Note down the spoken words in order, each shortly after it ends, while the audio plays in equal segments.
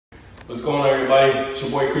What's going on, everybody? It's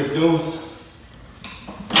your boy Chris Dooms,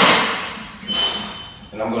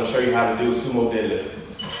 and I'm going to show you how to do a sumo deadlift.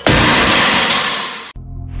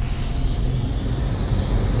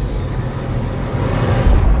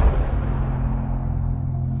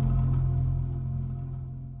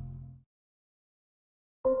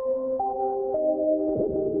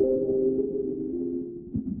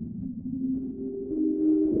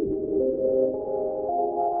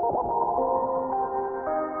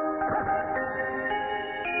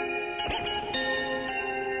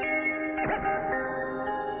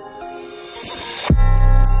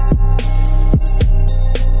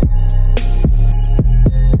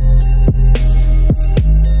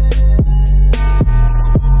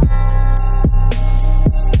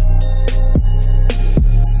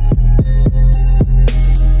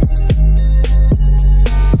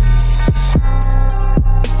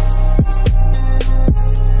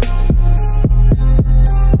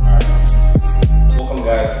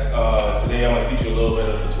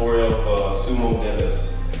 Sumo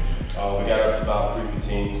deadlifts. We got up to about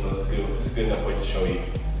 315, so it's a good enough weight to show you.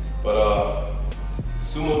 But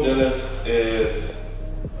sumo deadlifts is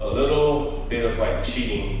a little bit of like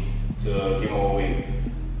cheating to get more weight.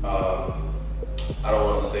 I don't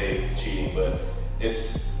want to say cheating, but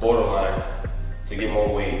it's borderline to get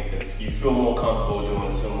more weight. If you feel more comfortable doing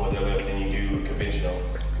a sumo deadlift than you do conventional.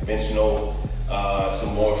 Conventional, it's a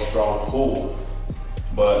more strong pull,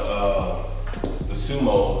 but the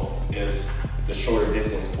sumo is the shorter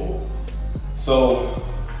distance pull. So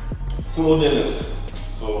sumo deadlifts.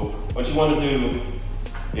 So what you want to do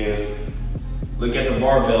is look at the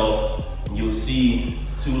barbell and you'll see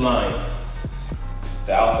two lines,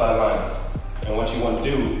 the outside lines. And what you want to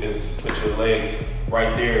do is put your legs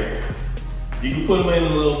right there. You can put them in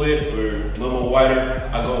a little bit or a little more wider.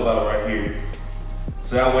 I go about it right here.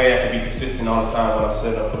 So that way I can be consistent all the time when I'm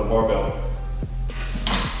setting up for the barbell.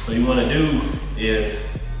 So you want to do is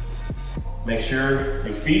make sure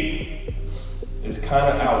your feet is kind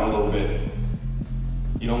of out a little bit.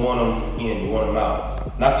 You don't want them in, you want them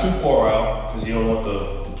out. Not too far out, because you don't want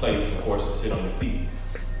the plates, of course, to sit on your feet.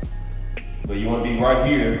 But you want to be right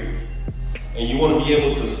here, and you want to be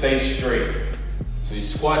able to stay straight. So you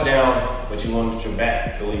squat down, but you want your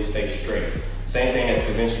back to at least stay straight. Same thing as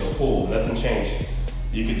conventional pull, nothing changed.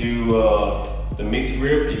 You could do the mixed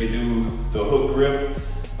grip, you could do the hook grip.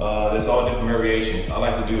 There's all different variations. I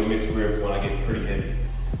like to do a mixed grip when I get pretty heavy.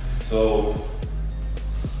 So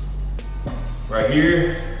right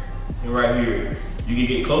here and right here. You can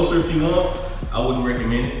get closer if you want. I wouldn't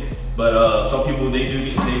recommend it, but some people they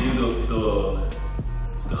do the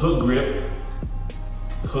hook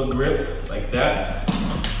grip like that,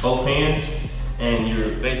 both hands, and you're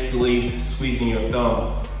basically squeezing your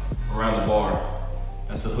thumb around the bar.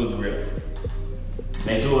 That's a hook grip.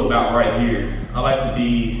 They do it about right here. I like to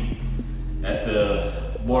be at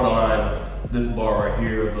the borderline of this bar right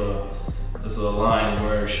here. There's a line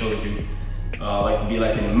where it shows you. I like to be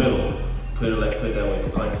like in the middle. Put it that way. I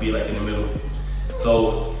like to be like in the middle.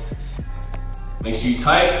 So make sure you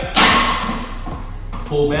tight.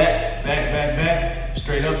 Pull back, back.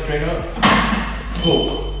 Straight up.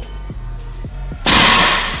 Pull.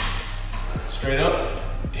 Straight up.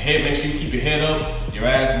 Head. Make sure you keep your head up. Your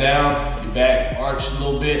ass down. Your back arched a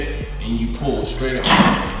little bit, and you pull straight up.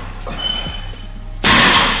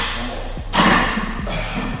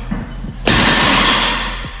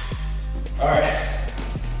 All right,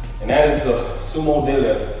 and that is the sumo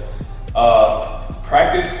deadlift.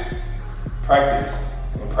 Practice.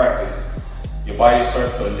 Your body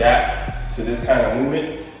starts to adapt to this kind of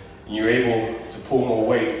movement, and you're able to pull more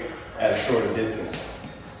weight at a shorter distance.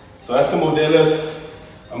 So that's sumo deadlifts.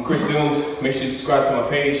 I'm Chris Dooms. Make sure you subscribe to my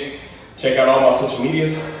page. Check out all my social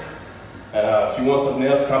medias. And if you want something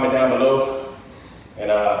else, comment down below,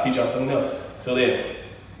 and I'll teach y'all something else. Till then,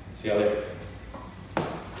 see y'all later.